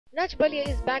Nach Baliye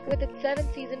is back with its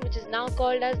 7th season, which is now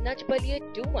called as Nach Baliye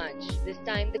Toomuch. This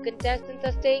time the contestants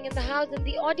are staying in the house and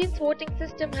the audience voting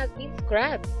system has been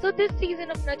scrapped. So this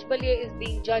season of Nach Baliye is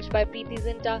being judged by Preeti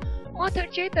Zinta, author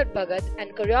Chetar Bhagat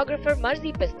and choreographer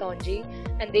Marzi Pestonji,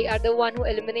 and they are the one who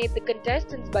eliminate the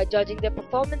contestants by judging their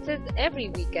performances every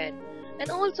weekend and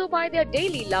also by their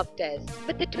daily love test.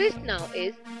 But the twist now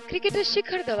is, cricketer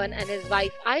Shikhar Dhawan and his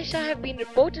wife Ayesha have been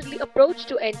reportedly approached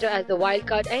to enter as the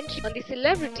wildcard entry on the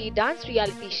celebrity dance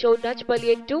reality show Nach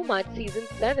Baliye Toomuch Season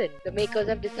 7. The makers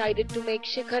have decided to make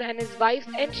Shikhar and his wife's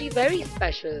entry very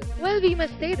special. Well, we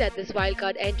must say that this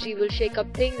wildcard entry will shake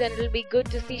up things and it'll be good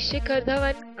to see Shikhar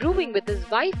Dhawan grooving with his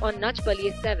wife on Nach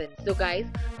Baliye 7. So guys,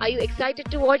 are you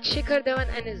excited to watch Shikhar Dhawan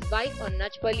and his wife on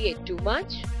Nach Baliye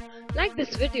Toomuch? Like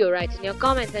this video, write in your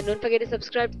comments and don't forget to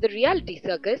subscribe to The Reality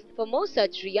Circus for more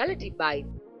such reality bites.